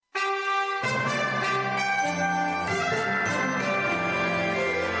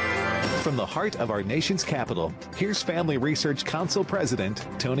From the heart of our nation's capital, here's Family Research Council President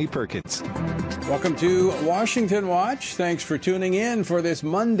Tony Perkins. Welcome to Washington Watch. Thanks for tuning in for this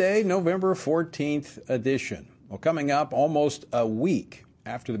Monday, November 14th edition. Well, coming up almost a week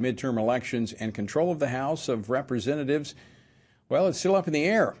after the midterm elections and control of the House of Representatives, well, it's still up in the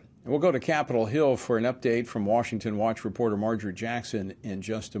air. We'll go to Capitol Hill for an update from Washington Watch reporter Marjorie Jackson in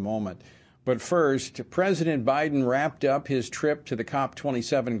just a moment. But first, President Biden wrapped up his trip to the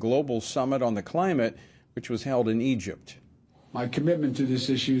COP27 Global Summit on the Climate, which was held in Egypt. My commitment to this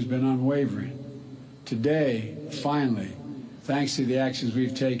issue has been unwavering. Today, finally, thanks to the actions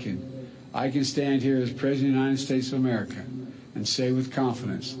we've taken, I can stand here as President of the United States of America and say with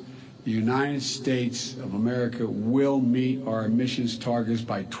confidence, the United States of America will meet our emissions targets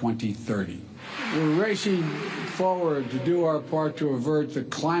by 2030. We're racing forward to do our part to avert the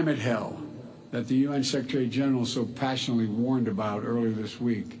climate hell that the UN Secretary General so passionately warned about earlier this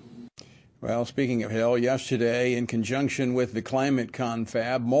week. Well, speaking of hell, yesterday, in conjunction with the climate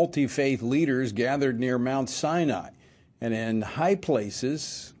confab, multi-faith leaders gathered near Mount Sinai and in high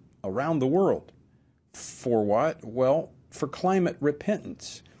places around the world. For what? Well, for climate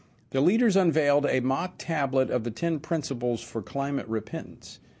repentance. The leaders unveiled a mock tablet of the 10 principles for climate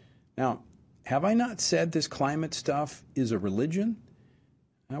repentance. Now, have I not said this climate stuff is a religion?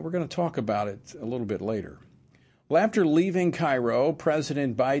 Now, we're going to talk about it a little bit later. Well, after leaving Cairo,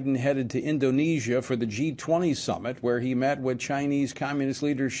 President Biden headed to Indonesia for the G20 summit, where he met with Chinese Communist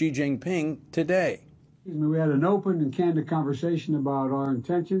leader Xi Jinping today. We had an open and candid conversation about our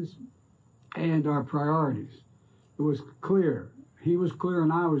intentions and our priorities. It was clear, he was clear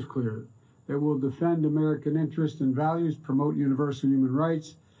and I was clear, that we'll defend American interests and values, promote universal human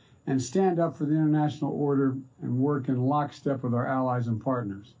rights, and stand up for the international order and work in lockstep with our allies and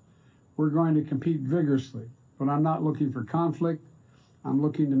partners. We're going to compete vigorously, but I'm not looking for conflict. I'm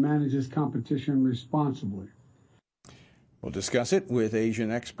looking to manage this competition responsibly. We'll discuss it with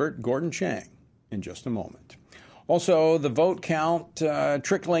Asian expert Gordon Chang in just a moment. Also, the vote count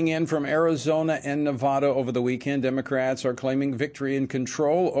trickling in from Arizona and Nevada over the weekend. Democrats are claiming victory and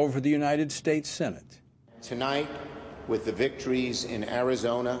control over the United States Senate. Tonight, with the victories in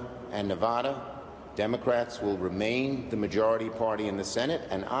Arizona and Nevada, Democrats will remain the majority party in the Senate,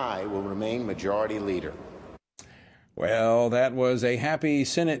 and I will remain majority leader. Well, that was a happy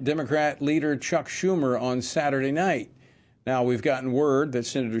Senate Democrat leader Chuck Schumer on Saturday night. Now, we've gotten word that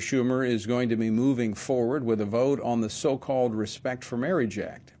Senator Schumer is going to be moving forward with a vote on the so-called Respect for Marriage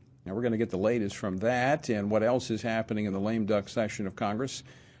Act. Now, we're going to get the latest from that and what else is happening in the lame duck session of Congress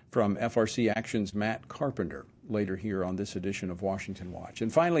from FRC Action's Matt Carpenter later here on this edition of Washington Watch.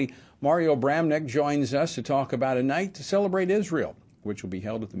 And finally, Mario Bramnick joins us to talk about a night to celebrate Israel, which will be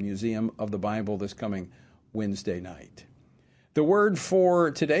held at the Museum of the Bible this coming Wednesday night. The word for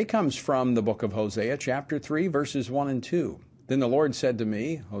today comes from the book of Hosea, chapter 3, verses 1 and 2. Then the Lord said to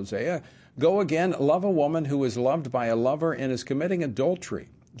me, Hosea, go again, love a woman who is loved by a lover and is committing adultery,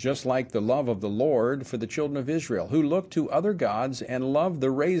 just like the love of the Lord for the children of Israel, who look to other gods and love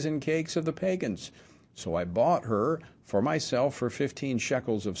the raisin cakes of the pagans. So I bought her for myself for 15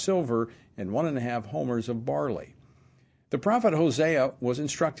 shekels of silver and 1.5 homers of barley. The prophet Hosea was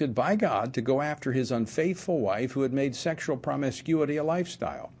instructed by God to go after his unfaithful wife who had made sexual promiscuity a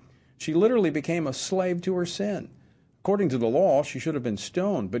lifestyle. She literally became a slave to her sin. According to the law, she should have been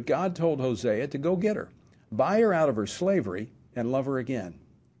stoned, but God told Hosea to go get her, buy her out of her slavery, and love her again.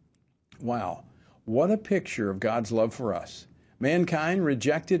 Wow, what a picture of God's love for us. Mankind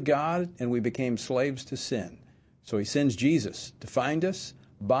rejected God, and we became slaves to sin. So he sends Jesus to find us,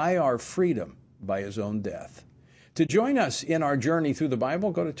 buy our freedom by his own death. To join us in our journey through the Bible,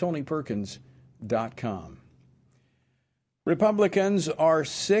 go to TonyPerkins.com. Republicans are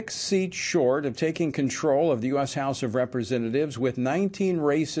 6 seats short of taking control of the U.S. House of Representatives, with 19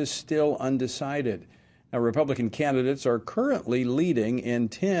 races still undecided. Now, Republican candidates are currently leading in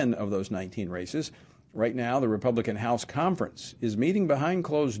 10 of those 19 races. Right now, the Republican House Conference is meeting behind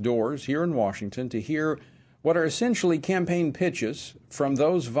closed doors here in Washington to hear what are essentially campaign pitches from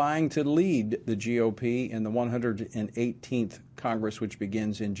those vying to lead the GOP in the 118th Congress, which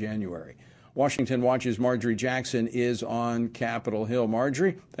begins in January. Washington Watch's Marjorie Jackson is on Capitol Hill.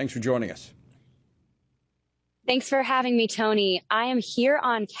 Marjorie, thanks for joining us. Thanks for having me, Tony. I am here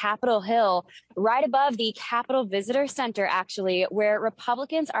on Capitol Hill, right above the Capitol Visitor Center, actually, where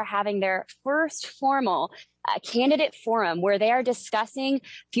Republicans are having their first formal candidate forum where they are discussing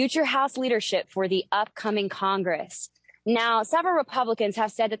future House leadership for the upcoming Congress. Now, several Republicans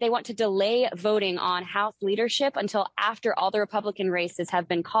have said that they want to delay voting on House leadership until after all the Republican races have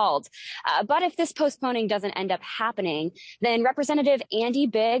been called. But if this postponing doesn't end up happening, then Representative Andy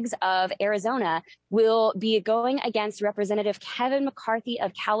Biggs of Arizona will be going against Representative Kevin McCarthy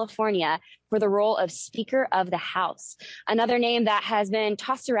of California for the role of Speaker of the House. Another name that has been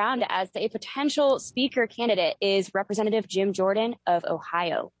tossed around as a potential Speaker candidate is Representative Jim Jordan of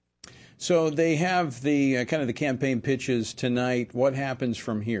Ohio. So they have the kind of the campaign pitches tonight. What happens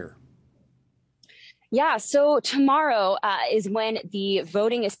from here? Yeah, so tomorrow is when the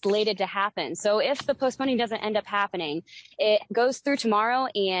voting is slated to happen. So if the postponing doesn't end up happening, it goes through tomorrow,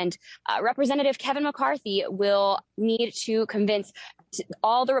 and Representative Kevin McCarthy will need to convince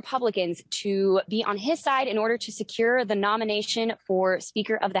all the Republicans to be on his side in order to secure the nomination for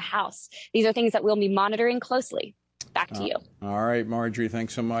Speaker of the House. These are things that we'll be monitoring closely. Back to you. All right, Marjorie,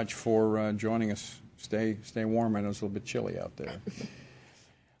 thanks so much for joining us. Stay warm. I know it's a little bit chilly out there.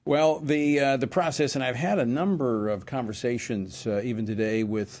 Well, the process, and I've had a number of conversations even today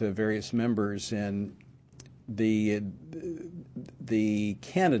with various members, and the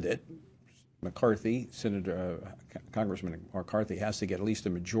candidate, McCarthy, Congressman McCarthy, has to get at least a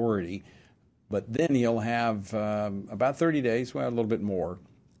majority, but then he'll have about 30 days, well, a little bit more.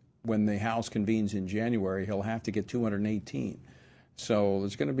 When the House convenes in January, he'll have to get 218. So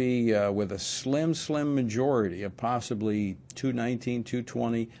there's going to be, with a slim majority of possibly 219,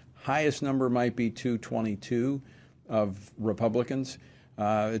 220, highest number might be 222 of Republicans.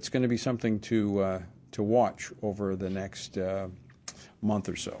 It's going to be something to watch over the next month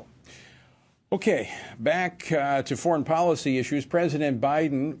or so. Okay, back to foreign policy issues. President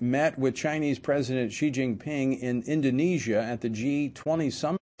Biden met with Chinese President Xi Jinping in Indonesia at the G20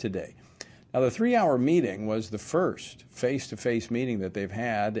 summit today. Now, the 3-hour meeting was the first face-to-face meeting that they've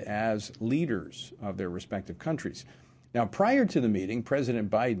had as leaders of their respective countries. Now, prior to the meeting, President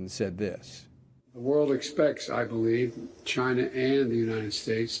Biden said this. The world expects, I believe, China and the United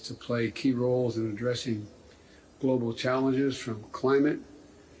States to play key roles in addressing global challenges from climate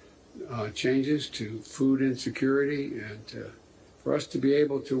changes to food insecurity, and for us to be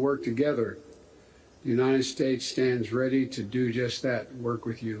able to work together. The United States stands ready to do just that, work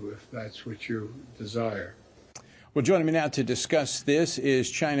with you if that's what you desire. Well, joining me now to discuss this is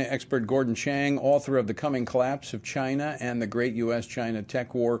China expert Gordon Chang, author of The Coming Collapse of China and the Great U.S.-China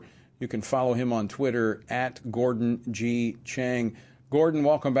Tech War. You can follow him on Twitter at Gordon G. Chang. Gordon,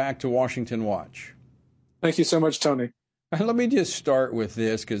 welcome back to Washington Watch. Thank you so much, Tony. Let me just start with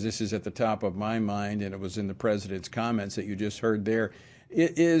this, because this is at the top of my mind, and it was in the president's comments that you just heard there.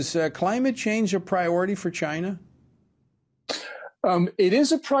 Is climate change a priority for China? It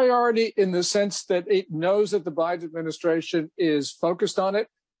is a priority in the sense that it knows that the Biden administration is focused on it.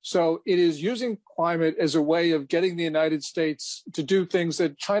 So it is using climate as a way of getting the United States to do things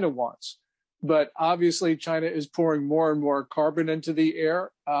that China wants. But obviously, China is pouring more and more carbon into the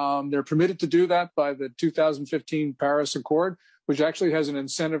air. They're permitted to do that by the 2015 Paris Accord, which actually has an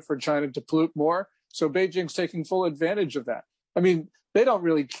incentive for China to pollute more. So Beijing's taking full advantage of that. I mean, they don't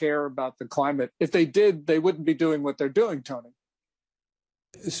really care about the climate. If they did, they wouldn't be doing what they're doing, Tony.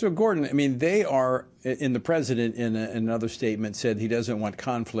 So, Gordon, I mean, they are, and the president in another statement said he doesn't want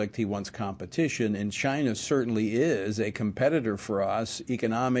conflict, he wants competition. And China certainly is a competitor for us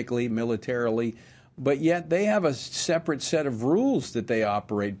economically, militarily. But yet they have a separate set of rules that they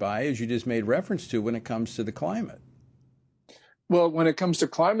operate by, as you just made reference to, when it comes to the climate. Well, when it comes to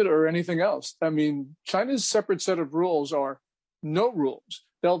climate or anything else, I mean, China's separate set of rules are no rules.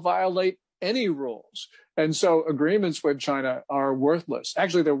 They'll violate any rules. And so agreements with China are worthless.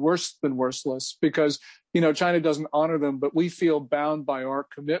 Actually, they're worse than worthless because, China doesn't honor them, but we feel bound by our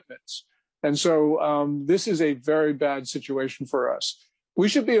commitments. And so this is a very bad situation for us. We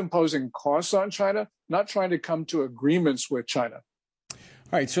should be imposing costs on China, not trying to come to agreements with China. All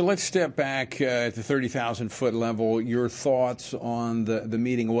right, so let's step back at the 30,000-foot level. Your thoughts on the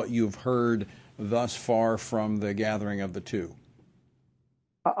meeting, what you've heard thus far from the gathering of the two.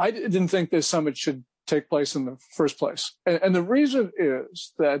 I didn't think this summit should take place in the first place. And the reason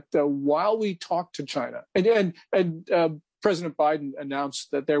is that while we talk to China, and President Biden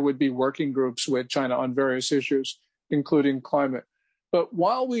announced that there would be working groups with China on various issues, including climate. But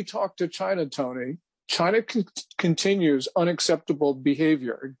while we talk to China, Tony, China continues unacceptable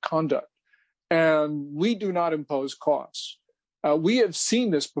behavior and conduct, and we do not impose costs. We have seen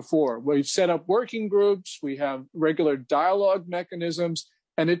this before. We've set up working groups, we have regular dialogue mechanisms,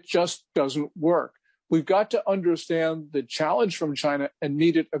 and it just doesn't work. We've got to understand the challenge from China and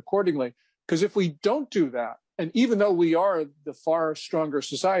meet it accordingly. Because if we don't do that, and even though we are the far stronger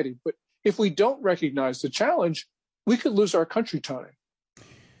society, but if we don't recognize the challenge, we could lose our country, Tony.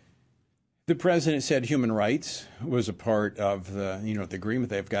 The president said human rights was a part of the agreement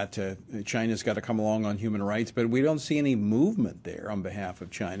they've got to. China's got to come along on human rights, but we don't see any movement there on behalf of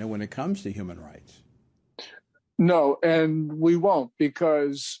China when it comes to human rights. No, and we won't,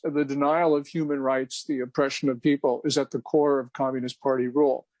 because the denial of human rights, the oppression of people, is at the core of Communist Party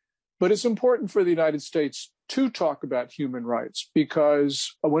rule. But it's important for the United States to talk about human rights,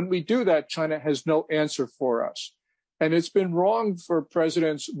 because when we do that, China has no answer for us. And it's been wrong for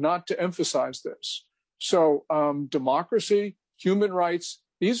presidents not to emphasize this. So democracy, human rights,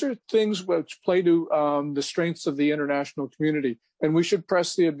 these are things which play to the strengths of the international community. And we should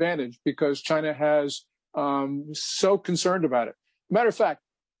press the advantage, because China has so concerned about it. Matter of fact,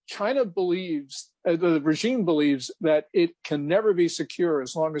 China believes, the regime believes, that it can never be secure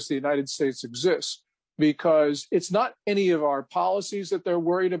as long as the United States exists, because it's not any of our policies that they're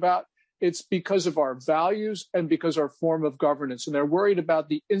worried about. It's because of our values and because our form of governance. And they're worried about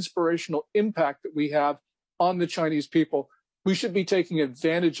the inspirational impact that we have on the Chinese people. We should be taking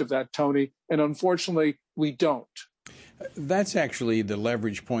advantage of that, Tony. And unfortunately, we don't. That's actually the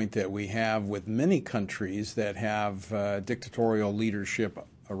leverage point that we have with many countries that have dictatorial leadership.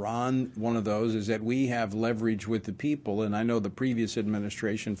 Iran, one of those, is that we have leverage with the people. And I know the previous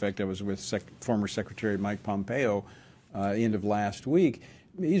administration, in fact, I was with former Secretary Mike Pompeo end of last week.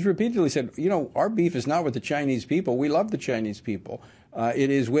 He's repeatedly said, our beef is not with the Chinese people. We love the Chinese people. It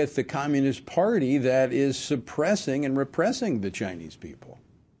is with the Communist Party that is suppressing and repressing the Chinese people.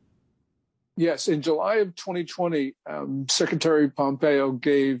 Yes, in July of 2020, Secretary Pompeo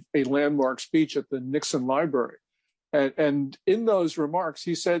gave a landmark speech at the Nixon Library. And in those remarks,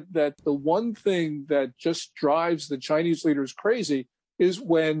 he said that the one thing that just drives the Chinese leaders crazy is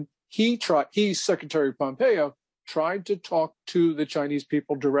when he, Secretary Pompeo, tried to talk to the Chinese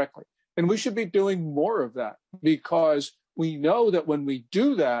people directly. And we should be doing more of that, because we know that when we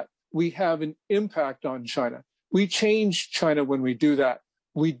do that, we have an impact on China. We change China when we do that.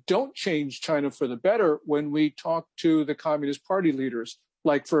 We don't change China for the better when we talk to the Communist Party leaders,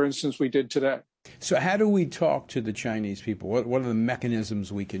 like, for instance, we did today. So how do we talk to the Chinese people? What are the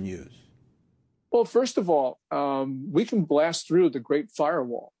mechanisms we can use? Well, first of all, we can blast through the Great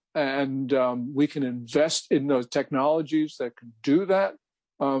Firewall, and we can invest in those technologies that can do that.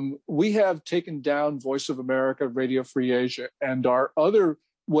 We have taken down Voice of America, Radio Free Asia, and our other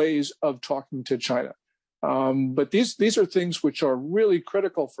ways of talking to China. But these are things which are really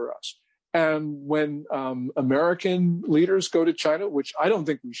critical for us. And when American leaders go to China, which I don't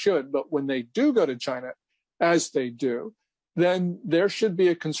think we should, but when they do go to China, as they do, then there should be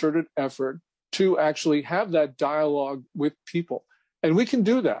a concerted effort to actually have that dialogue with people. And we can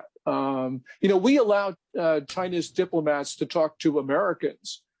do that. We allow China's diplomats to talk to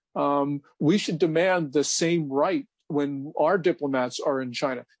Americans. We should demand the same right when our diplomats are in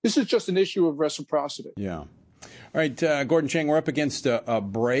China. This is just an issue of reciprocity. Yeah. All right, Gordon Chang, we're up against a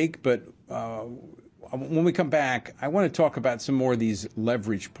break, but when we come back, I want to talk about some more of these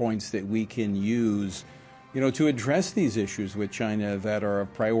leverage points that we can use, to address these issues with China that are a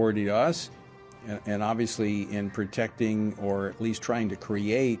priority to us, and obviously in protecting, or at least trying to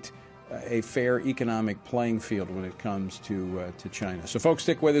create, a fair economic playing field when it comes to China. So, folks,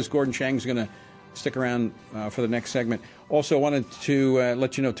 stick with us. Gordon Chang's going to stick around for the next segment. Also, wanted to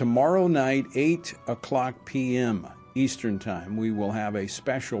let you know, tomorrow night, 8 o'clock p.m. Eastern Time, we will have a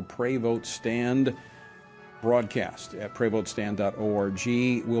special Pray Vote Stand broadcast at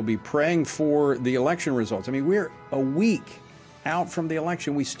prayvotestand.org. We'll be praying for the election results. I mean, we're a week out from the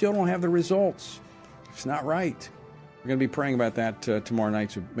election. We still don't have the results. It's not right. We're going to be praying about that tomorrow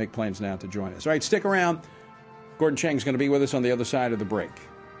night, so make plans now to join us. All right, stick around. Gordon Chang's going to be with us on the other side of the break.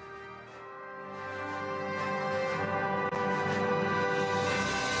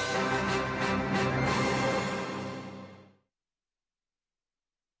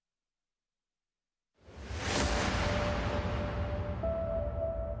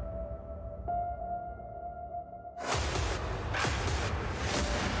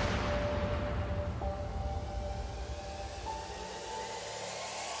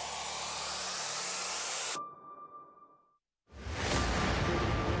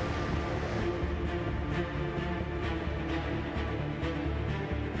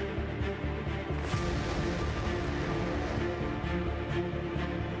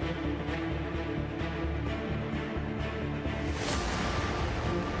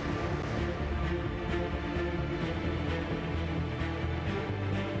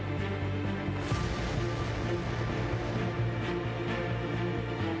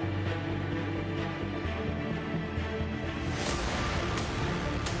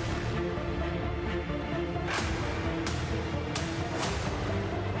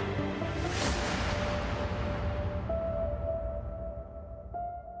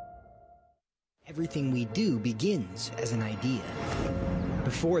 Everything we do begins as an idea.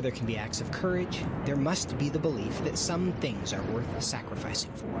 Before there can be acts of courage, there must be the belief that some things are worth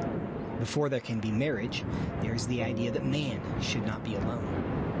sacrificing for. Before there can be marriage, there is the idea that man should not be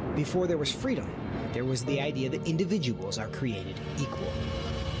alone. Before there was freedom, there was the idea that individuals are created equal.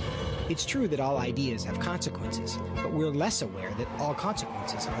 It's true that all ideas have consequences, but we're less aware that all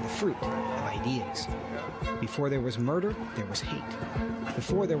consequences are the fruit of ideas. Before there was murder, there was hate.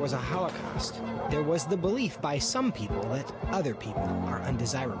 Before there was a Holocaust, there was the belief by some people that other people are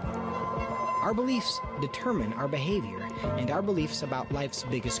undesirable. Our beliefs determine our behavior, and our beliefs about life's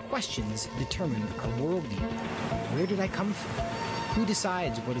biggest questions determine our worldview. Where did I come from? Who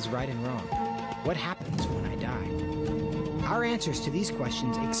decides what is right and wrong? What happens when I die? Our answers to these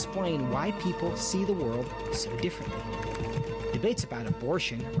questions explain why people see the world so differently. Debates about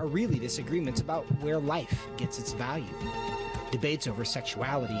abortion are really disagreements about where life gets its value. Debates over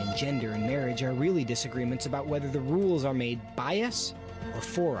sexuality and gender and marriage are really disagreements about whether the rules are made by us or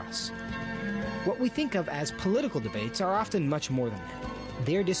for us. What we think of as political debates are often much more than that.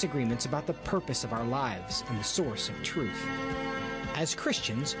 They're disagreements about the purpose of our lives and the source of truth. As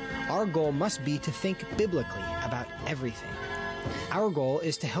Christians, our goal must be to think biblically about everything. Our goal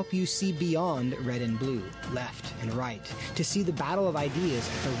is to help you see beyond red and blue, left and right, to see the battle of ideas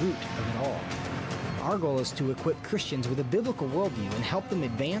at the root of it all. Our goal is to equip Christians with a biblical worldview and help them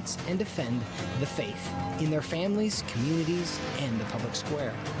advance and defend the faith in their families, communities, and the public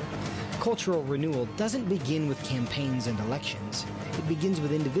square. Cultural renewal doesn't begin with campaigns and elections. It begins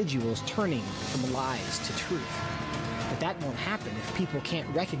with individuals turning from lies to truth. But that won't happen if people can't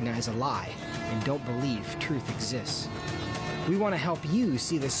recognize a lie and don't believe truth exists. We want to help you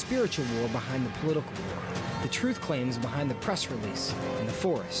see the spiritual war behind the political war, the truth claims behind the press release, and the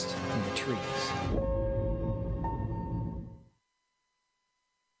forest and the trees.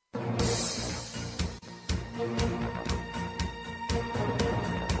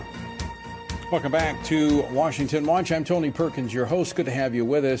 Welcome back to Washington Watch. I'm Tony Perkins, your host. Good to have you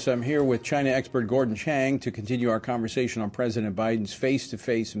with us. I'm here with China expert Gordon Chang to continue our conversation on President Biden's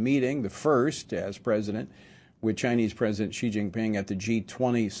face-to-face meeting, the first as president, with Chinese President Xi Jinping at the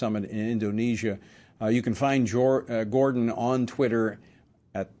G20 summit in Indonesia. You can find Gordon on Twitter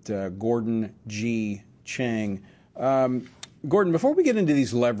at Gordon G. Chang. Gordon, before we get into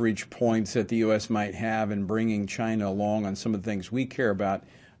these leverage points that the U.S. might have in bringing China along on some of the things we care about,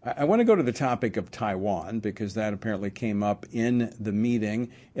 I want to go to the topic of Taiwan because that apparently came up in the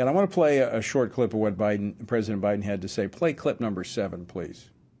meeting. And I want to play a short clip of what President Biden had to say. Play clip number 7, please.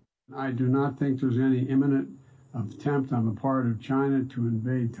 I do not think there's any imminent attempt on the part of China to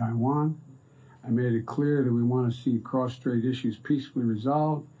invade Taiwan. I made it clear that we want to see cross-strait issues peacefully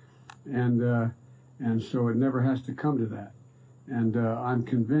resolved, and so it never has to come to that. And I'm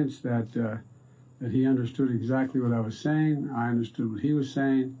convinced that he understood exactly what I was saying. I understood what he was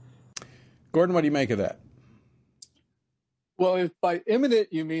saying. Gordon, what do you make of that? Well, if by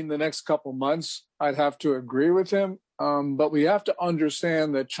imminent you mean the next couple months, I'd have to agree with him. But we have to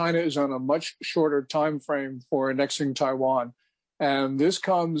understand that China is on a much shorter time frame for annexing Taiwan. And this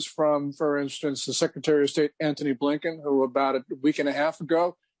comes from, for instance, the Secretary of State, Antony Blinken, who about a week and a half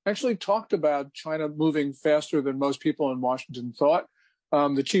ago actually talked about China moving faster than most people in Washington thought.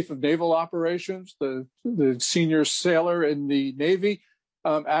 The Chief of Naval Operations, the senior sailor in the Navy,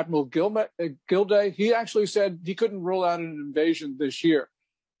 Admiral Gilday, he actually said he couldn't rule out an invasion this year.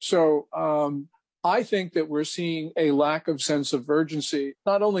 So I think that we're seeing a lack of sense of urgency,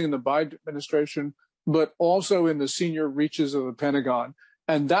 not only in the Biden administration, but also in the senior reaches of the Pentagon.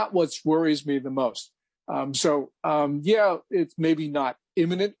 And that's what worries me the most. Yeah, it's maybe not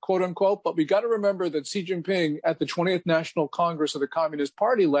imminent, quote unquote, but we got to remember that Xi Jinping at the 20th National Congress of the Communist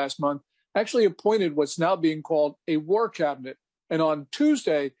Party last month actually appointed what's now being called a war cabinet. And on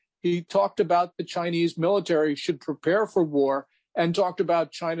Tuesday, he talked about the Chinese military should prepare for war and talked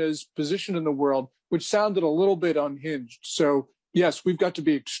about China's position in the world, which sounded a little bit unhinged. So, yes, we've got to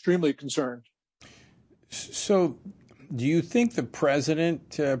be extremely concerned. So do you think the President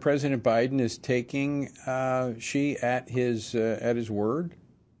Biden, is taking Xi at his word?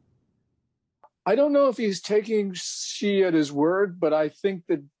 I don't know if he's taking Xi at his word, but I think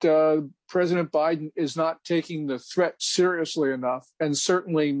that President Biden is not taking the threat seriously enough and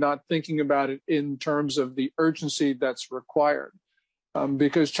certainly not thinking about it in terms of the urgency that's required.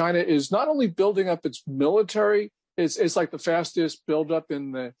 Because China is not only building up its military, it's like the fastest buildup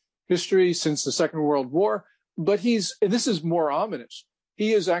in the history since the Second World War, but and this is more ominous,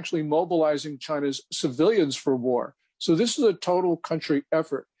 he is actually mobilizing China's civilians for war. So this is a total country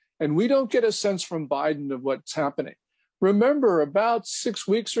effort. And we don't get a sense from Biden of what's happening. Remember, about 6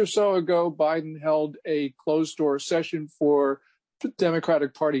 weeks or so ago, Biden held a closed-door session for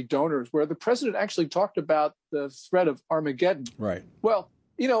Democratic Party donors where the president actually talked about the threat of Armageddon. Right. Well,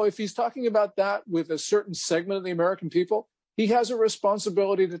 if he's talking about that with a certain segment of the American people, he has a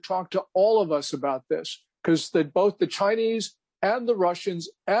responsibility to talk to all of us about this, because both the Chinese and the Russians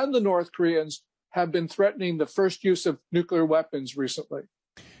and the North Koreans have been threatening the first use of nuclear weapons recently.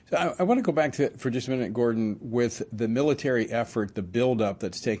 So I want to go back to for just a minute, Gordon, with the military effort, the buildup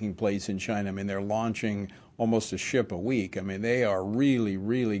that's taking place in China. I mean, they're launching almost a ship a week. I mean, they are really,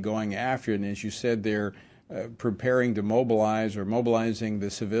 really going after it. And as you said, they're preparing to mobilizing the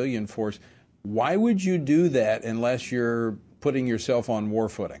civilian force. Why would you do that unless you're putting yourself on war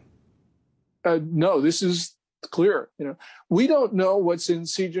footing? No, this is clear. We don't know what's in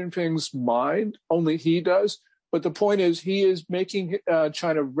Xi Jinping's mind. Only he does. But the point is, he is making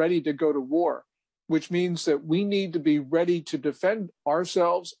China ready to go to war, which means that we need to be ready to defend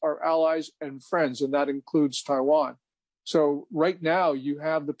ourselves, our allies, and friends, and that includes Taiwan. So right now, you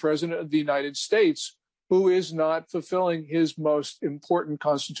have the president of the United States who is not fulfilling his most important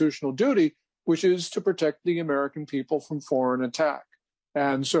constitutional duty, which is to protect the American people from foreign attack.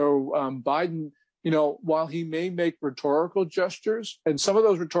 And so Biden, while he may make rhetorical gestures, and some of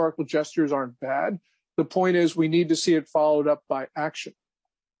those rhetorical gestures aren't bad, the point is we need to see it followed up by action.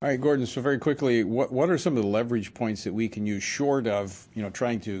 All right, Gordon, so very quickly, what are some of the leverage points that we can use short of,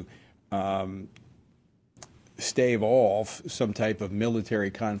 trying to stave off some type of military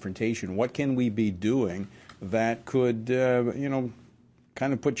confrontation? What can we be doing that could,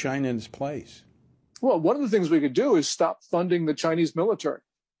 kind of put China in its place? Well, one of the things we could do is stop funding the Chinese military.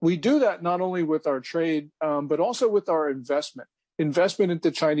 We do that not only with our trade, but also with our investment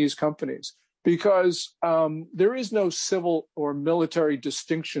into Chinese companies. Because there is no civil or military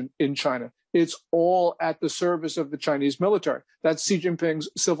distinction in China. It's all at the service of the Chinese military. That's Xi Jinping's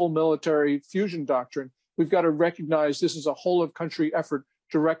civil-military fusion doctrine. We've got to recognize this is a whole-of-country effort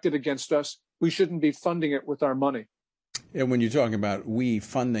directed against us. We shouldn't be funding it with our money. And when you're talking about we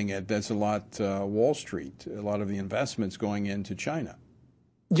funding it, that's a lot Wall Street, a lot of the investments going into China.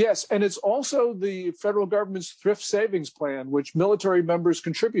 Yes, and it's also the federal government's thrift savings plan, which military members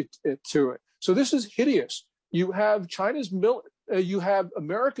contribute to it. So this is hideous. You have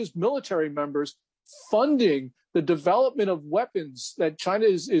America's military members funding the development of weapons that China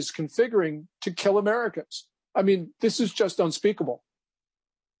is configuring to kill Americans. I mean, this is just unspeakable.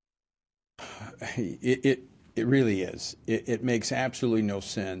 It really is. It makes absolutely no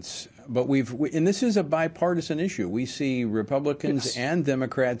sense. But and this is a bipartisan issue. We see Republicans and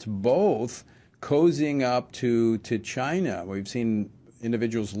Democrats both cozying up to China. We've seen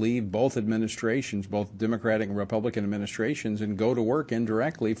individuals leave both administrations, both Democratic and Republican administrations, and go to work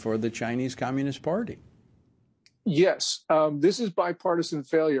indirectly for the Chinese Communist Party. Yes, this is bipartisan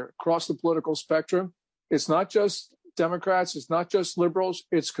failure across the political spectrum. It's not just Democrats, it's not just liberals,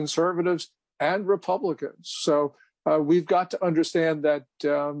 it's conservatives and Republicans. So we've got to understand that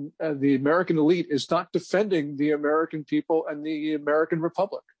the American elite is not defending the American people and the American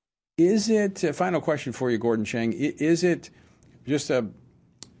Republic. Is it, a final question for you, Gordon Chang, is it just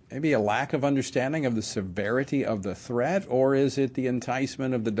maybe a lack of understanding of the severity of the threat, or is it the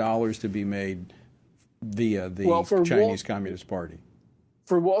enticement of the dollars to be made via the Chinese Communist Party?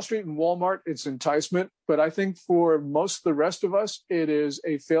 For Wall Street and Walmart, it's enticement. But I think for most of the rest of us, it is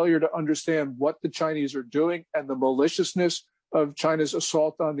a failure to understand what the Chinese are doing and the maliciousness of China's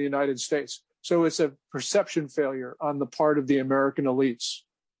assault on the United States. So it's a perception failure on the part of the American elites.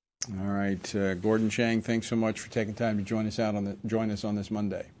 All right, Gordon Chang, thanks so much for taking time to join us on this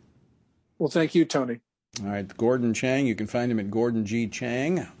Monday. Well, thank you, Tony. All right, Gordon Chang. You can find him at Gordon G.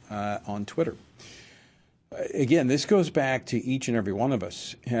 Chang on Twitter. Again, this goes back to each and every one of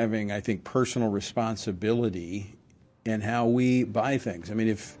us having, I think, personal responsibility in how we buy things. I mean,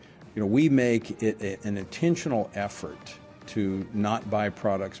 if we make it an intentional effort to not buy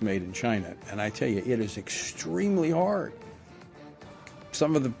products made in China, and I tell you, it is extremely hard.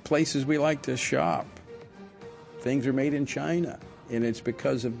 Some of the places we like to shop, things are made in China, and it's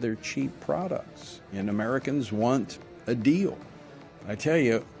because of their cheap products. And Americans want a deal. I tell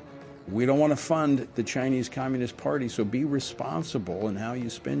you, we don't want to fund the Chinese Communist Party, so be responsible in how you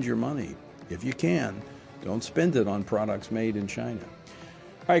spend your money. If you can, don't spend it on products made in China.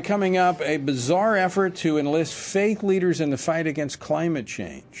 All right, coming up, a bizarre effort to enlist faith leaders in the fight against climate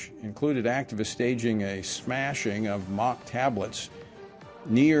change included activists staging a smashing of mock tablets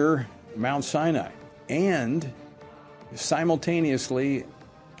near Mount Sinai and simultaneously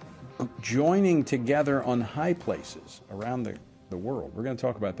joining together on high places around the world. We're going to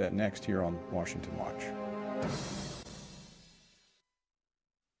talk about that next here on Washington Watch.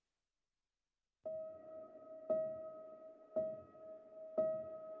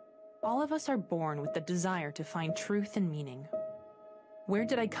 All of us are born with the desire to find truth and meaning. Where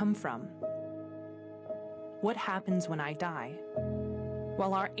did I come from? What happens when I die?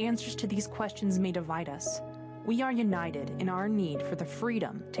 While our answers to these questions may divide us, we are united in our need for the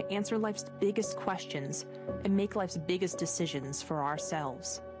freedom to answer life's biggest questions and make life's biggest decisions for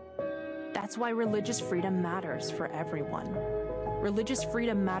ourselves. That's why religious freedom matters for everyone. Religious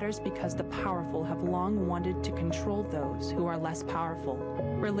freedom matters because the powerful have long wanted to control those who are less powerful.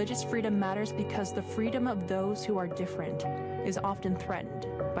 Religious freedom matters because the freedom of those who are different is often threatened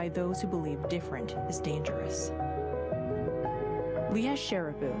by those who believe different is dangerous. Leah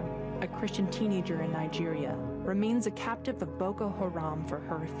Sharibu, a Christian teenager in Nigeria, remains a captive of Boko Haram for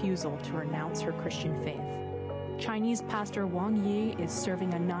her refusal to renounce her Christian faith. Chinese pastor Wang Yi is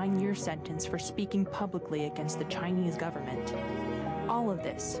serving a 9-year sentence for speaking publicly against the Chinese government. All of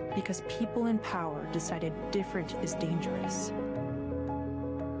this because people in power decided different is dangerous.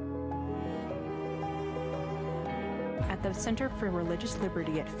 At the Center for Religious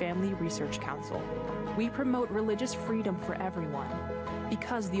Liberty at Family Research Council, we promote religious freedom for everyone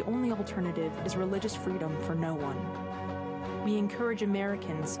because the only alternative is religious freedom for no one. We encourage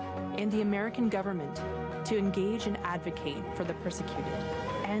Americans and the American government to engage and advocate for the persecuted,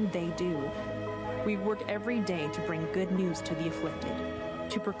 and they do. We work every day to bring good news to the afflicted,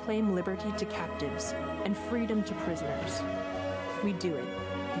 to proclaim liberty to captives and freedom to prisoners. We do it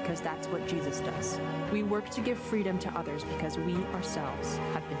because that's what Jesus does. We work to give freedom to others because we ourselves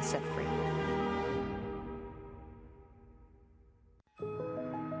have been set free.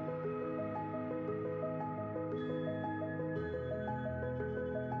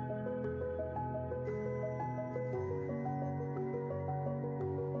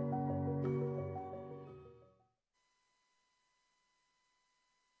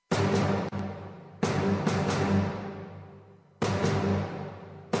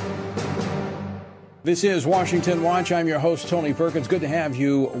 This is Washington Watch. I'm your host, Tony Perkins. Good to have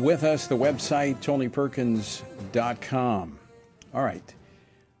you with us. The website, TonyPerkins.com. All right.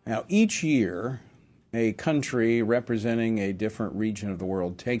 Now, each year, a country representing a different region of the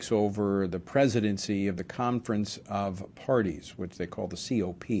world takes over the presidency of the Conference of Parties, which they call the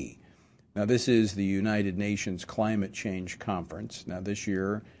COP. Now, this is the United Nations Climate Change Conference. Now, this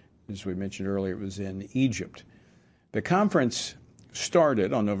year, as we mentioned earlier, it was in Egypt. The conference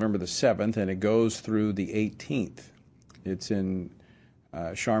started on November the 7th, and it goes through the 18th. It's in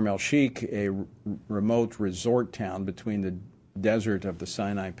Sharm el-Sheikh, a remote resort town between the desert of the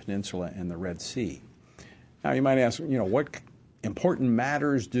Sinai Peninsula and the Red Sea. Now, you might ask, what important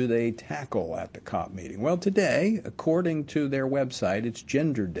matters do they tackle at the COP meeting? Well, today, according to their website, it's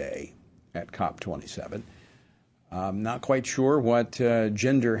Gender Day at COP27. I'm not quite sure what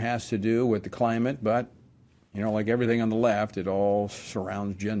gender has to do with the climate, but like everything on the left, it all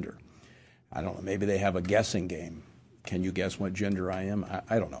surrounds gender. I don't know. Maybe they have a guessing game. Can you guess what gender I am?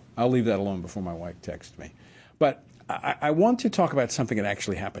 I don't know. I'll leave that alone before my wife texts me. But I want to talk about something that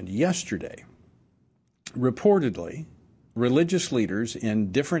actually happened yesterday. Reportedly, religious leaders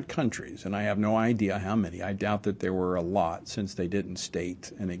in different countries, and I have no idea how many. I doubt that there were a lot since they didn't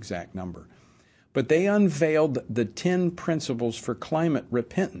state an exact number. But they unveiled the 10 principles for climate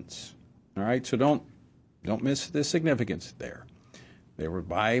repentance. All right? So don't miss the significance there. They were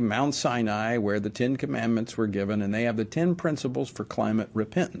by Mount Sinai where the 10 Commandments were given, and they have the 10 principles for climate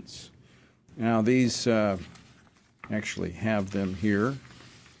repentance. Now, these actually have them here.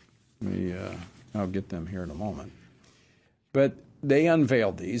 I'll get them here in a moment. But they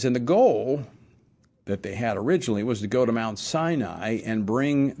unveiled these, and the goal that they had originally was to go to Mount Sinai and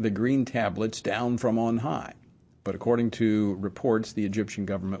bring the green tablets down from on high. But according to reports, the Egyptian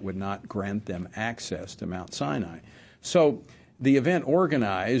government would not grant them access to Mount Sinai. So the event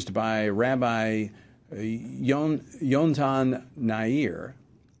organized by Rabbi Yonatan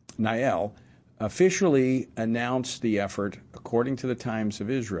Nael officially announced the effort, according to the Times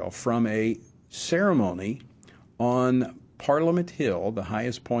of Israel, from a ceremony on Parliament Hill, the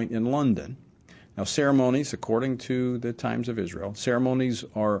highest point in London. Now, ceremonies, according to the Times of Israel, ceremonies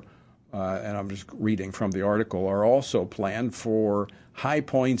are and I'm just reading from the article, are also planned for high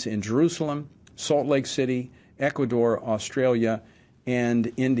points in Jerusalem, Salt Lake City, Ecuador, Australia,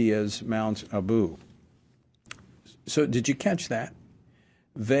 and India's Mount Abu. So did you catch that?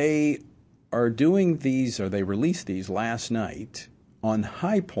 They are doing these, or they released these last night on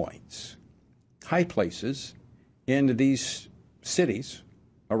high points, high places in these cities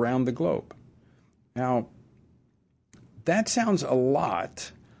around the globe. Now, that sounds a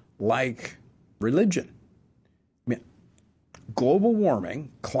lot like religion. I mean, global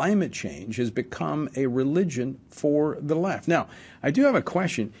warming, climate change has become a religion for the left. Now, I do have a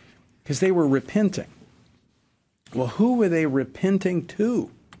question. because they were repenting. Well, who were they repenting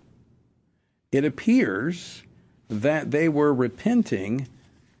to? It appears that they were repenting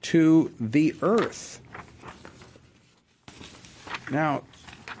to the earth. Now,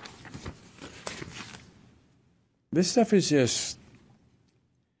 this stuff is just,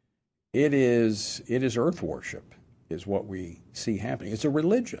 it is earth worship, is what we see happening. It's a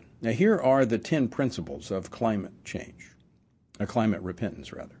religion. Now, here are the 10 principles of climate change, climate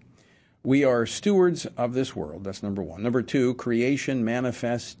repentance, rather. We are stewards of this world. That's number 1. Number 2, creation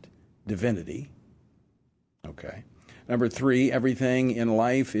manifest divinity. Okay. Number 3, everything in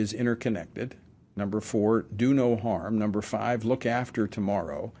life is interconnected. Number 4, do no harm. Number 5, look after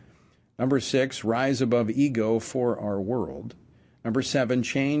tomorrow. Number 6, rise above ego for our world. Number 7,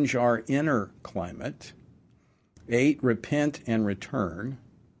 change our inner climate. 8, repent and return.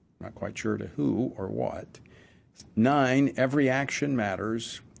 Not quite sure to who or what. 9, every action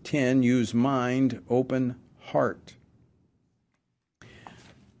matters. 10, use mind, open heart.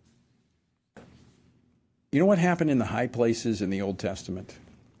 You know what happened in the high places in the Old Testament?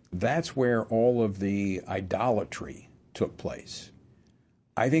 That's where all of the idolatry took place.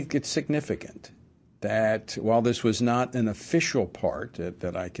 I think it's significant that while this was not an official part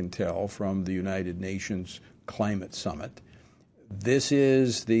that I can tell from the United Nations Climate Summit, this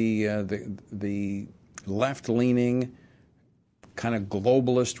is the left-leaning kind of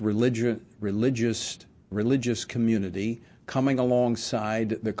globalist religious community coming alongside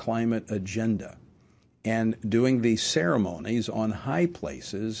the climate agenda and doing these ceremonies on high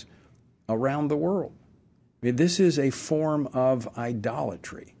places around the world. I mean, this is a form of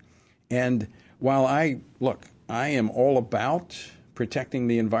idolatry. And while I am all about protecting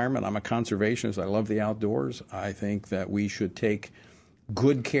the environment, I'm a conservationist, I love the outdoors, I think that we should take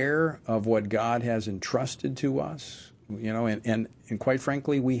good care of what God has entrusted to us. You know, and quite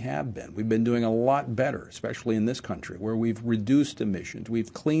frankly, we have been. We've been doing a lot better, especially in this country, where we've reduced emissions,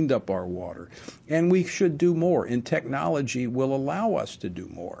 we've cleaned up our water, and we should do more. And technology will allow us to do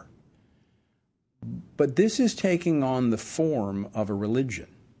more. But this is taking on the form of a religion.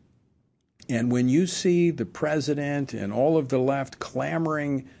 And when you see the president and all of the left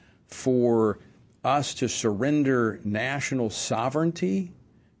clamoring for us to surrender national sovereignty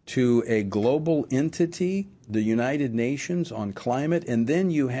to a global entity, the United Nations, on climate, and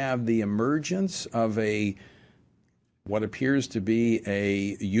then you have the emergence of what appears to be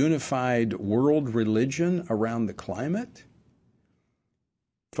a unified world religion around the climate.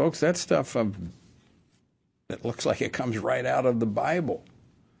 Folks, that stuff that looks like it comes right out of the Bible.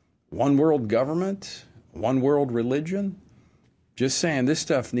 One world government, one world religion. Just saying, this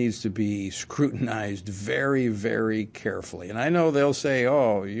stuff needs to be scrutinized very, very carefully. And I know they'll say,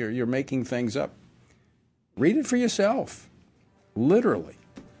 oh, you're making things up. Read it for yourself. Literally.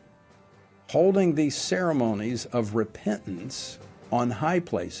 Holding these ceremonies of repentance on high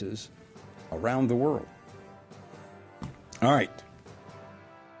places around the world. All right.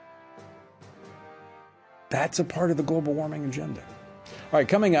 That's a part of the global warming agenda. All right,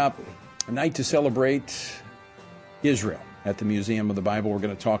 coming up, a night to celebrate Israel at the Museum of the Bible. We're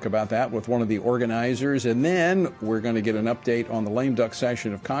going to talk about that with one of the organizers, and then we're going to get an update on the lame duck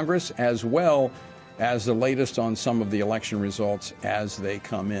session of Congress, as well as the latest on some of the election results as they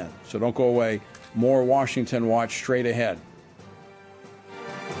come in. So don't go away. More Washington Watch straight ahead.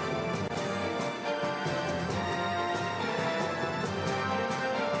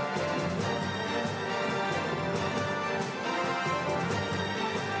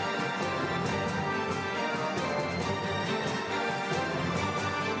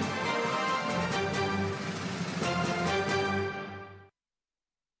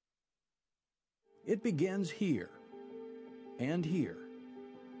 It begins here, and here,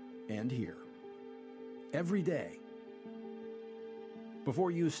 and here. Every day. Before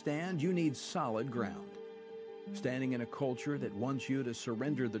you stand, you need solid ground. Standing in a culture that wants you to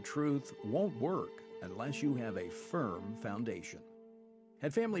surrender the truth won't work unless you have a firm foundation.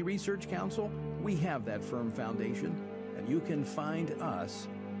 At Family Research Council, we have that firm foundation, and you can find us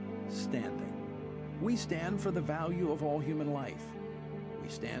standing. We stand for the value of all human life. We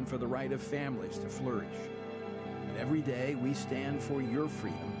stand for the right of families to flourish. And every day we stand for your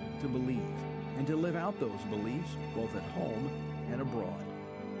freedom to believe and to live out those beliefs both at home and abroad.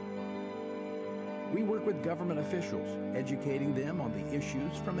 We work with government officials, educating them on the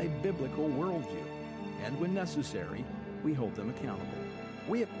issues from a biblical worldview. And when necessary, we hold them accountable.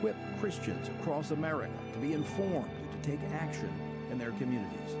 We equip Christians across America to be informed and to take action in their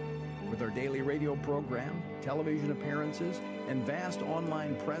communities. With our daily radio program, television appearances, and vast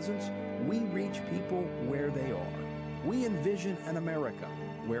online presence, we reach people where they are. We envision an America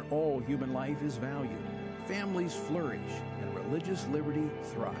where all human life is valued, families flourish, and religious liberty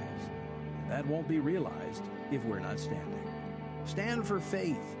thrives. And that won't be realized if we're not standing. Stand for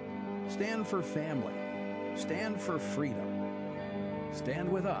faith. Stand for family. Stand for freedom.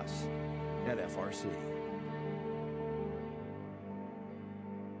 Stand with us at FRC.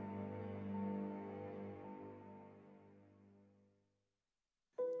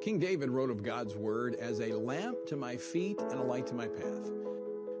 King David wrote of God's word as a lamp to my feet and a light to my path.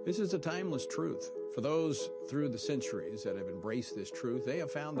 This is a timeless truth. For those through the centuries that have embraced this truth, they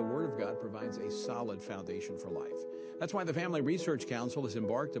have found the Word of God provides a solid foundation for life. That's why the Family Research Council has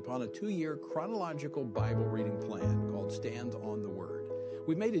embarked upon a 2-year chronological Bible reading plan called Stand on the Word.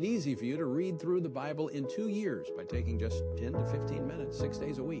 We've made it easy for you to read through the Bible in 2 years by taking just 10 to 15 minutes, 6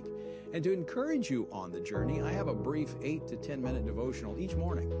 days a week. And to encourage you on the journey, I have a brief 8 to 10 minute devotional each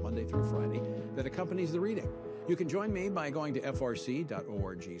morning, Monday through Friday, that accompanies the reading. You can join me by going to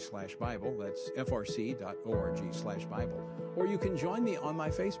frc.org/Bible. That's frc.org/Bible. Or you can join me on my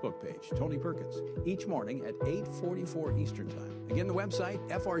Facebook page, Tony Perkins, each morning at 8:44 Eastern Time. Again, the website,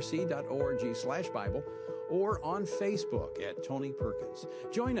 frc.org/Bible, or on Facebook at Tony Perkins.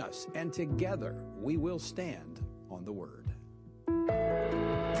 Join us, and together we will stand on the Word.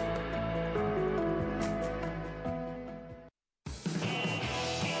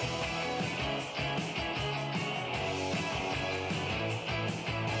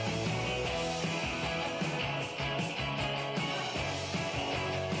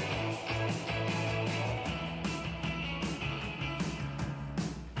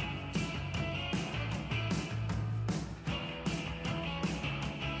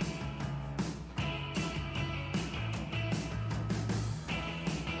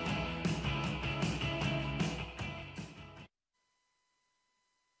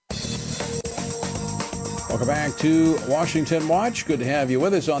 Welcome back to Washington Watch. Good to have you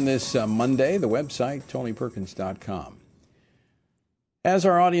with us on this Monday. The website, TonyPerkins.com. As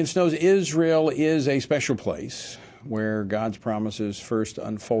our audience knows, Israel is a special place where God's promises first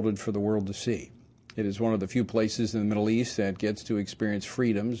unfolded for the world to see. It is one of the few places in the Middle East that gets to experience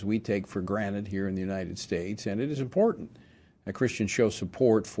freedoms we take for granted here in the United States, and it is important that Christians show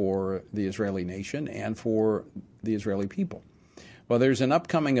support for the Israeli nation and for the Israeli people. Well, there's an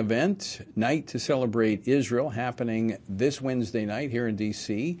upcoming event, Night to Celebrate Israel, happening this Wednesday night here in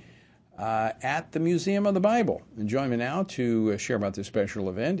D.C. At the Museum of the Bible. And joining me now to share about this special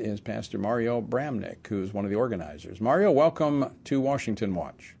event is Pastor Mario Bramnick, who's one of the organizers. Mario, welcome to Washington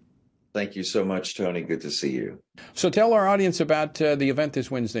Watch. Thank you so much, Tony. Good to see you. So tell our audience about the event this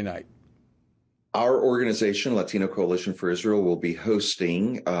Wednesday night. Our organization, Latino Coalition for Israel, will be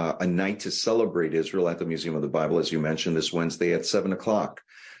hosting a night to celebrate Israel at the Museum of the Bible, as you mentioned, this Wednesday at 7 o'clock.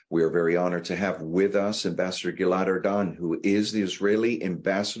 We are very honored to have with us Ambassador Gilad Erdan, who is the Israeli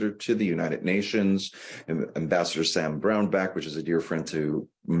ambassador to the United Nations, and Ambassador Sam Brownback, which is a dear friend to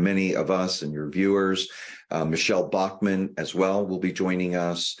many of us and your viewers. Michelle Bachmann as well will be joining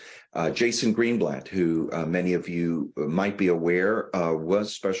us. Jason Greenblatt, who many of you might be aware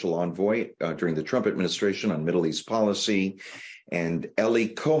was special envoy during the Trump administration on Middle East policy, and Eli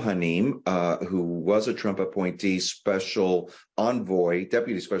Kohanim, who was a Trump appointee, special envoy,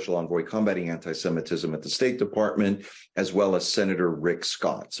 deputy special envoy combating anti-Semitism at the State Department, as well as Senator Rick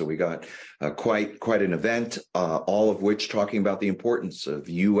Scott. So we got quite an event, all of which talking about the importance of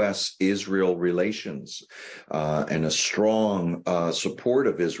U.S.-Israel relations and a strong support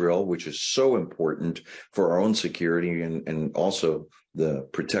of Israel, which is so important for our own security and also the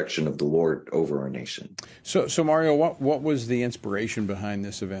protection of the Lord over our nation. So Mario, what was the inspiration behind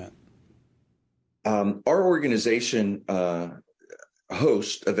this event? Our organization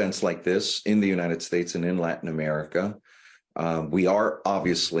hosts events like this in the United States and in Latin America. We are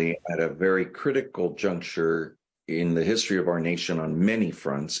obviously at a very critical juncture in the history of our nation on many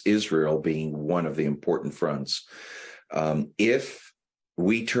fronts, Israel being one of the important fronts. If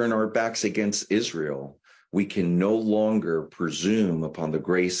we turn our backs against Israel, we can no longer presume upon the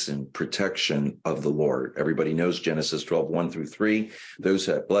grace and protection of the Lord. Everybody knows Genesis 12, 1-3. Those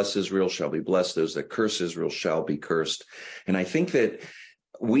that bless Israel shall be blessed. Those that curse Israel shall be cursed. And I think that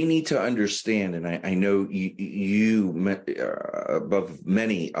we need to understand, and I know you above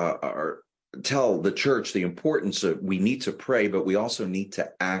many tell the church the importance of we need to pray, but we also need to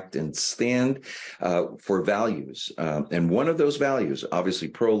act and stand for values. And one of those values, obviously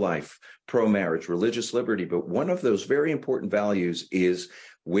pro-life, pro-marriage, religious liberty, but one of those very important values is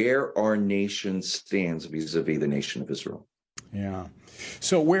where our nation stands vis-a-vis the nation of Israel. Yeah.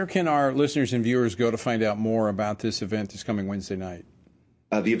 So where can our listeners and viewers go to find out more about this event this coming Wednesday night?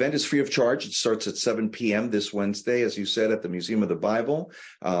 The event is free of charge. It starts at 7 p.m. this Wednesday, as you said, at the Museum of the Bible.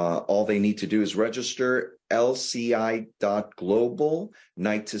 All they need to do is register lci.global,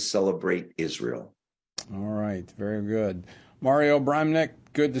 Night to Celebrate Israel. All right, very good. Mario Brimnick,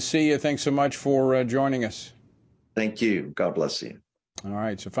 good to see you. Thanks so much for joining us. Thank you. God bless you. All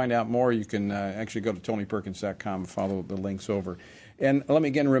right, so find out more. You can actually go to TonyPerkins.com and follow the links over. And let me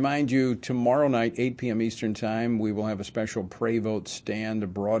again remind you, tomorrow night, 8 p.m. Eastern Time, we will have a special Pray Vote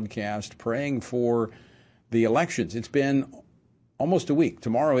Stand broadcast praying for the elections. It's been almost a week.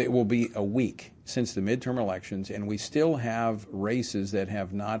 Tomorrow it will be a week since the midterm elections, and we still have races that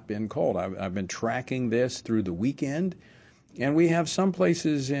have not been called. I've been tracking this through the weekend, and we have some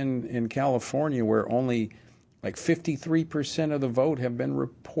places in California where only like 53% of the vote have been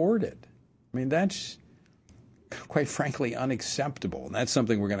reported. I mean, that's quite frankly unacceptable. And that's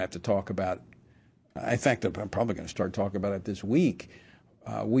something we're going to have to talk about. In fact, I'm probably going to start talking about it this week.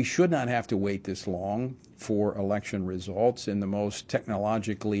 We should not have to wait this long for election results in the most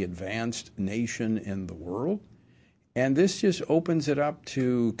technologically advanced nation in the world. And this just opens it up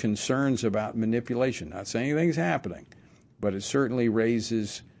to concerns about manipulation. Not saying anything's happening, but it certainly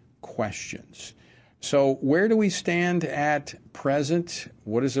raises questions. So where do we stand at present?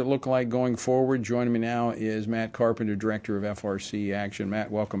 What does it look like going forward? Joining me now is Matt Carpenter, Director of FRC Action. Matt,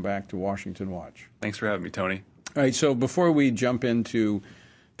 welcome back to Washington Watch. Thanks for having me, Tony. All right, so before we jump into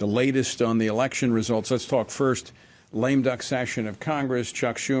the latest on the election results, let's talk first lame duck session of Congress.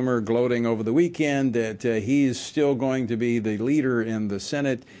 Chuck Schumer gloating over the weekend that he is still going to be the leader in the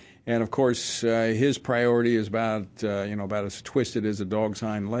Senate. And, of course, his priority is about as twisted as a dog's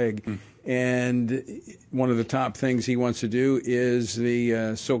hind leg. And one of the top things he wants to do is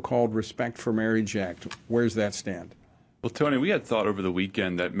the so-called Respect for Marriage Act. Where's that stand? Well, Tony, we had thought over the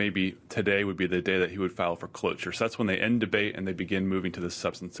weekend that maybe today would be the day that he would file for cloture. So that's when they end debate and they begin moving to the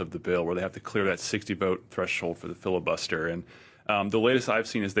substance of the bill, where they have to clear that 60-vote threshold for the filibuster. And the latest I've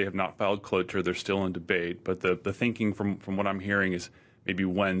seen is they have not filed cloture. They're still in debate. But the thinking from what I'm hearing is maybe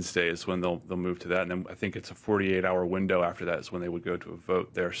Wednesday is when they'll move to that. And then I think it's a 48-hour window after that is when they would go to a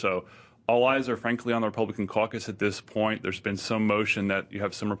vote there. So all eyes are frankly on the Republican caucus at this point. There's been some motion that you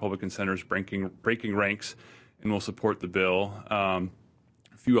have some Republican senators breaking ranks and will support the bill. A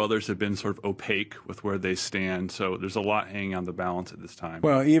few others have been sort of opaque with where they stand. So there's a lot hanging on the balance at this time.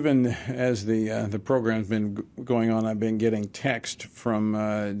 Well, even as the program's been going on, I've been getting text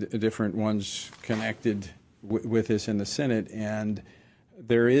from different ones connected with this in the Senate, and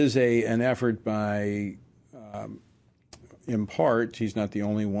there is an effort by in part, he's not the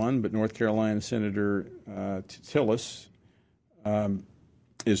only one, but North Carolina Senator Tillis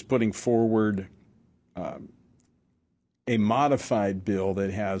is putting forward a modified bill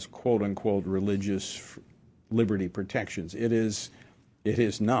that has quote-unquote religious liberty protections. It is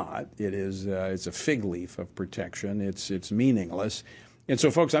not. It's a fig leaf of protection. It's meaningless. And so,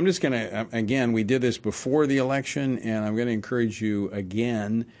 folks, I'm just going to, again, we did this before the election, and I'm going to encourage you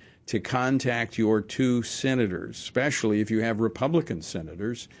again to contact your two senators, especially if you have Republican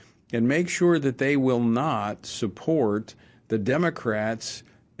senators, and make sure that they will not support the Democrats'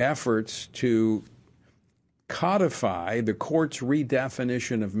 efforts to codify the court's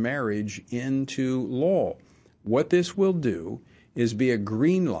redefinition of marriage into law. What this will do is be a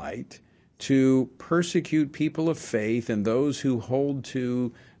green light to persecute people of faith and those who hold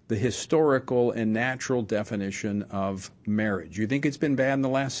to the historical and natural definition of marriage. You think it's been bad in the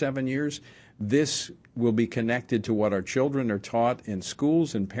last 7 years? This will be connected to what our children are taught in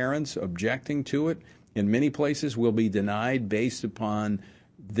schools, and parents objecting to it in many places will be denied based upon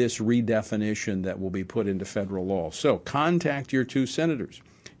this redefinition that will be put into federal law. So contact your two senators.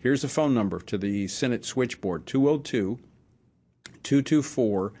 Here's the phone number to the Senate switchboard,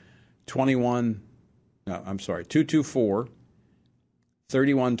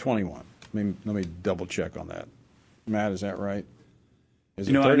 224-3121. Let me double check on that. Matt, is that right? I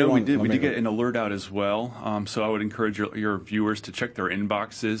know we did get an alert out as well. So I would encourage your viewers to check their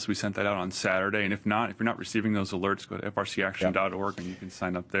inboxes. We sent that out on Saturday. And if you're not receiving those alerts, go to frcaction.org and you can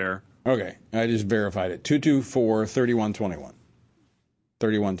sign up there. Okay. I just verified it. 224-3121.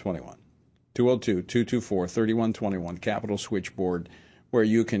 3121. 202-224-3121, Capitol Switchboard, where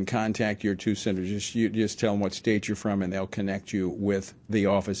you can contact your two senators. You just tell them what state you're from, and they'll connect you with the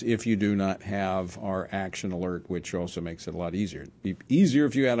office if you do not have our action alert, which also makes it a lot easier. It'd be easier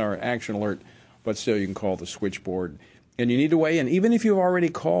if you had our action alert, but still you can call the switchboard. And you need to weigh in. Even if you've already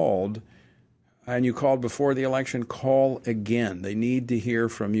called and you called before the election, call again. They need to hear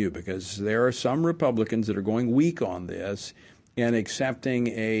from you because there are some Republicans that are going weak on this and accepting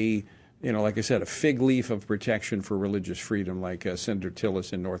a like I said, a fig leaf of protection for religious freedom, like Senator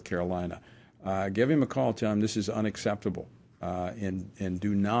Tillis in North Carolina. Give him a call. Tell him this is unacceptable, and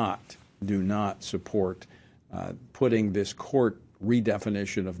do not support putting this court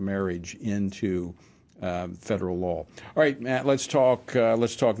redefinition of marriage into federal law. All right, Matt. Let's talk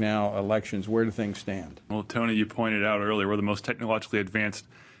now elections. Where do things stand? Well, Tony, you pointed out earlier we're the most technologically advanced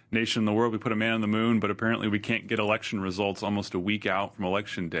nation in the world. We put a man on the moon, but apparently we can't get election results almost a week out from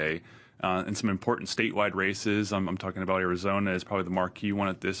Election Day. And some important statewide races. I'm talking about Arizona is probably the marquee one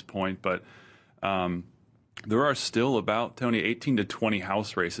at this point, but there are still about, Tony, 18 to 20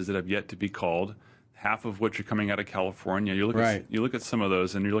 House races that have yet to be called, half of which are coming out of California. You look at some of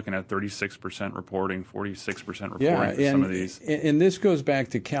those, and you're looking at 36% reporting, 46% reporting for some of these. And this goes back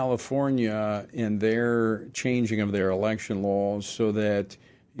to California and their changing of their election laws so that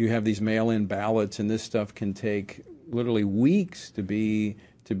you have these mail-in ballots, and this stuff can take literally weeks to be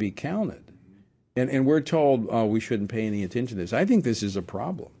counted. And we're told, we shouldn't pay any attention to this. I think this is a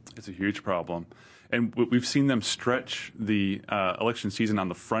problem. It's a huge problem. And we've seen them stretch the election season on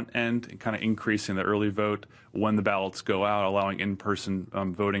the front end and kind of increasing the early vote when the ballots go out, allowing in-person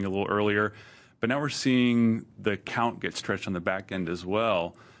voting a little earlier. But now we're seeing the count get stretched on the back end as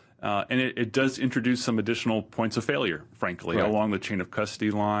well. And it does introduce some additional points of failure, frankly, along the chain of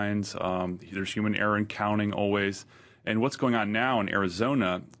custody lines. There's human error in counting always. And what's going on now in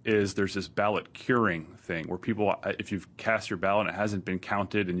Arizona is there's this ballot curing thing where people, if you've cast your ballot and it hasn't been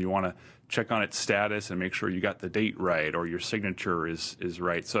counted and you want to check on its status and make sure you got the date right or your signature is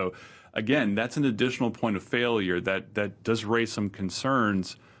right. So, again, that's an additional point of failure that does raise some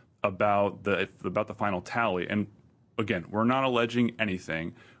concerns about the final tally. And, again, we're not alleging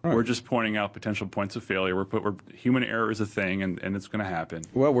anything. Right. We're just pointing out potential points of failure. Human error is a thing, and it's going to happen.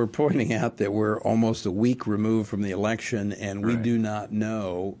 Well, we're pointing out that we're almost a week removed from the election, and we do not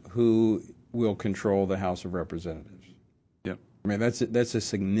know who will control the House of Representatives. Yep. I mean, that's a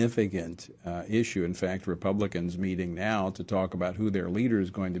significant issue. In fact, Republicans meeting now to talk about who their leader is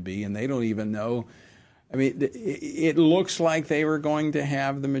going to be, and they don't even know. I mean, it looks like they were going to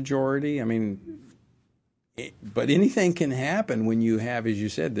have the majority. I mean, but anything can happen when you have, as you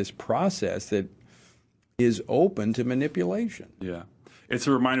said, this process that is open to manipulation. Yeah. It's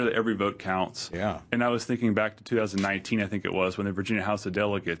a reminder that every vote counts. Yeah. And I was thinking back to 2019, I think it was, when the Virginia House of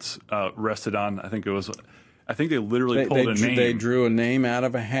Delegates rested on, I think they literally pulled a name. They drew a name out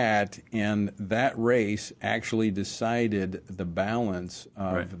of a hat, and that race actually decided the balance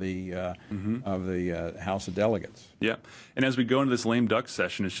of the House of Delegates. Yeah. And as we go into this lame duck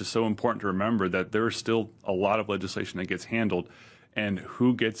session, it's just so important to remember that there is still a lot of legislation that gets handled, and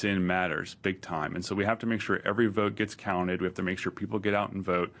who gets in matters big time. And so we have to make sure every vote gets counted. We have to make sure people get out and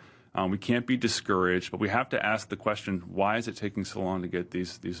vote. We can't be discouraged, but we have to ask the question, why is it taking so long to get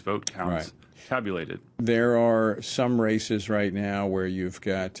these vote counts tabulated? There are some races right now where you've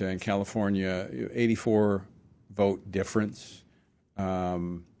got, in California, 84 vote difference,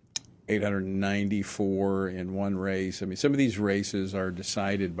 894 in one race. I mean, some of these races are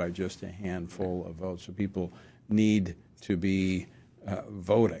decided by just a handful of votes, so people need to be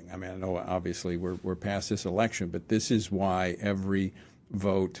voting. I mean, I know obviously we're past this election, but this is why every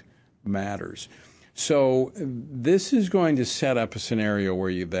vote matters. So this is going to set up a scenario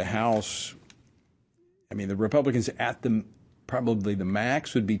where the House, I mean, the Republicans at probably the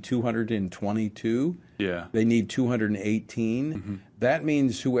max would be 222. Yeah. They need 218. Mm-hmm. That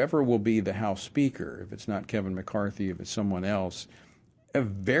means whoever will be the House Speaker, if it's not Kevin McCarthy, if it's someone else, have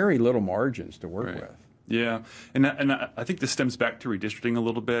very little margins to work with. Yeah, and I think this stems back to redistricting a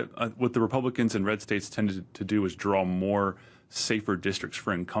little bit. What the Republicans in red states tended to do is draw more safer districts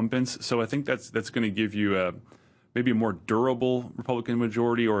for incumbents. So I think that's going to give you maybe a more durable Republican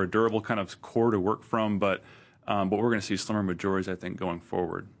majority or a durable kind of core to work from. But we're going to see slimmer majorities, I think, going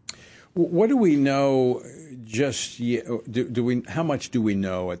forward. What do we know? How much do we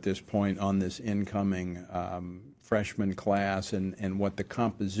know at this point on this incoming freshman class and what the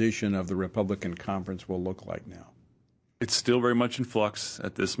composition of the Republican conference will look like now? It's still very much in flux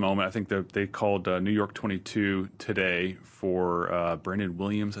at this moment. I think that they called New York 22 today for Brandon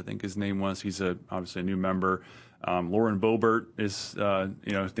Williams, I think his name was. He's obviously a new member. Lauren Boebert is, I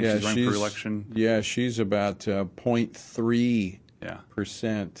think she's running for re-election. Yeah, she's about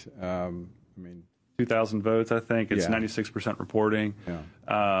 0.3%. I mean, 2,000 votes, I think. It's 96% reporting. Yeah.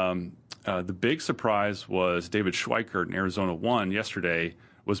 The big surprise was David Schweikert in Arizona won yesterday,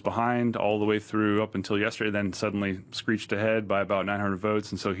 was behind all the way through up until yesterday, then suddenly screeched ahead by about 900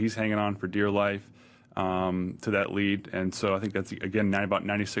 votes, and so he's hanging on for dear life to that lead. And so I think that's, again, about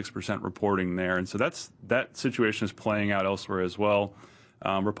 96% reporting there. And so that situation is playing out elsewhere as well.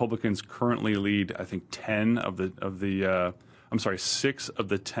 Republicans currently lead, I think, 6 of the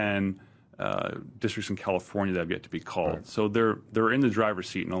 10 districts in California that have yet to be called. Right. So they're in the driver's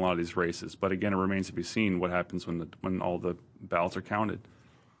seat in a lot of these races. But again, it remains to be seen what happens when all the ballots are counted.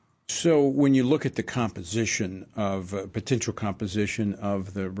 So when you look at the composition of potential composition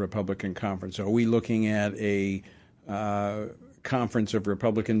of the Republican conference, are we looking at a conference of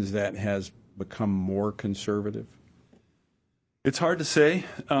Republicans that has become more conservative? It's hard to say.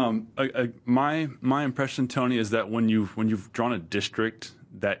 My impression, Tony, is that when you've drawn a district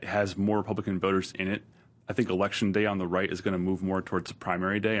that has more Republican voters in it, I think Election Day on the right is going to move more towards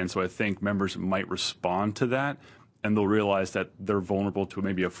primary day, and so I think members might respond to that, and they'll realize that they're vulnerable to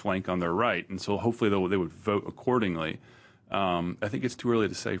maybe a flank on their right, and so hopefully they would vote accordingly. I think it's too early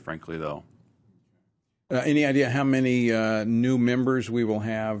to say, frankly, though. Any idea how many new members we will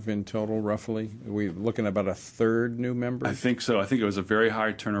have in total, roughly? Are we looking at about a third new members? I think so. I think it was a very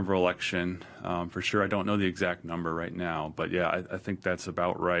high turnover election, for sure. I don't know the exact number right now, but yeah, I think that's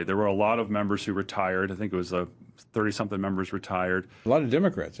about right. There were a lot of members who retired. I think it was 30-something members retired. A lot of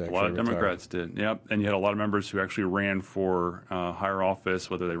Democrats, actually. A lot of Democrats did, yep. And you had a lot of members who actually ran for higher office,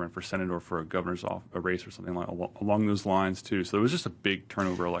 whether they ran for Senate or for a governor's race or something along those lines, too. So it was just a big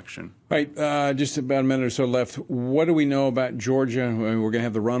turnover election. Right. Just about a minute or so left. What do we know about Georgia? We're going to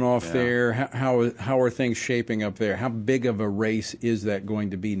have the runoff there. How are things shaping up there? How big of a race is that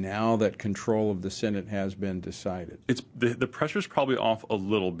going to be now that control of the Senate has been decided? It's the pressure's probably off a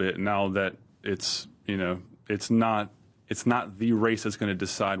little bit now that it's not the race that's going to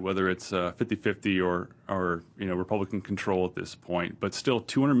decide whether it's 50-50 or Republican control at this point. But still,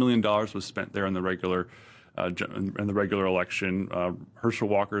 $200 million was spent there in the regular election. Herschel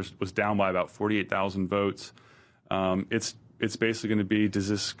Walker was down by about 48,000 votes. It's basically going to be, does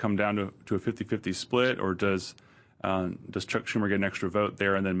this come down to a 50-50 split, or does Chuck Schumer get an extra vote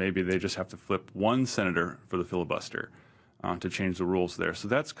there, and then maybe they just have to flip one senator for the filibuster to change the rules there? So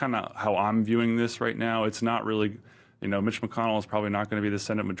that's kind of how I'm viewing this right now. It's not really, Mitch McConnell is probably not going to be the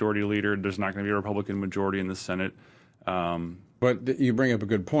Senate Majority Leader. There's not going to be a Republican majority in the Senate. But you bring up a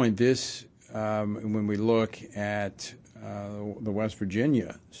good point. This, when we look at the West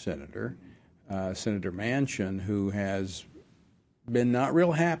Virginia senator, Senator Manchin, who has been not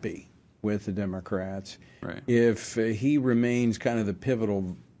real happy with the Democrats, right. If he remains kind of the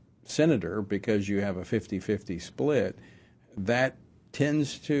pivotal senator because you have a 50-50 split, that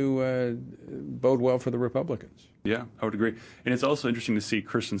tends to bode well for the Republicans. Yeah, I would agree. And it's also interesting to see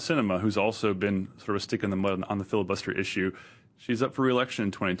Kyrsten Sinema, who's also been sort of a stick in the mud on the filibuster issue. She's up for re-election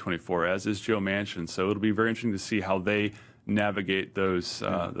in 2024, as is Joe Manchin. So it'll be very interesting to see how they navigate those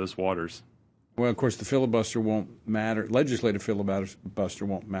waters. Well, of course, the filibuster won't matter. Legislative filibuster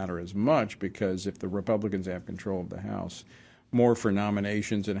won't matter as much because if the Republicans have control of the House, more for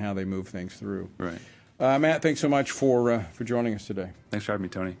nominations and how they move things through. Right. Matt, thanks so much for joining us today. Thanks for having me,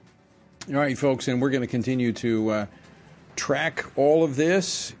 Tony. All right, folks, and we're going to continue to track all of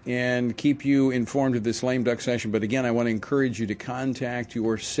this and keep you informed of this lame duck session. But again, I want to encourage you to contact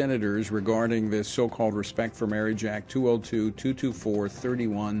your senators regarding this so-called Respect for Marriage Act,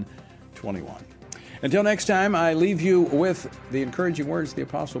 202-224-3121. Until next time, I leave you with the encouraging words of the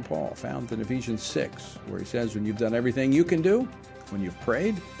Apostle Paul, found in Ephesians 6, where he says, when you've done everything you can do, when you've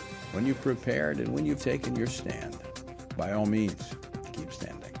prayed, when you've prepared, and when you've taken your stand, by all means, keep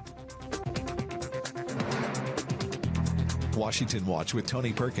standing. Washington Watch with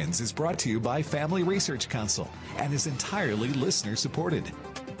Tony Perkins is brought to you by Family Research Council and is entirely listener-supported.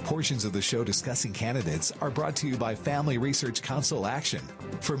 Portions of the show discussing candidates are brought to you by Family Research Council Action.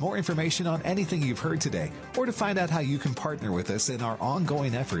 For more information on anything you've heard today, or to find out how you can partner with us in our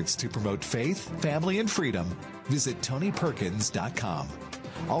ongoing efforts to promote faith, family, and freedom, visit TonyPerkins.com.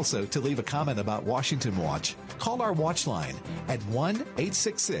 Also, to leave a comment about Washington Watch, call our watch line at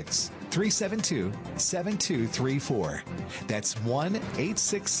 1-866-372-7234. That's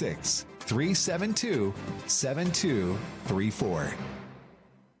 1-866-372-7234.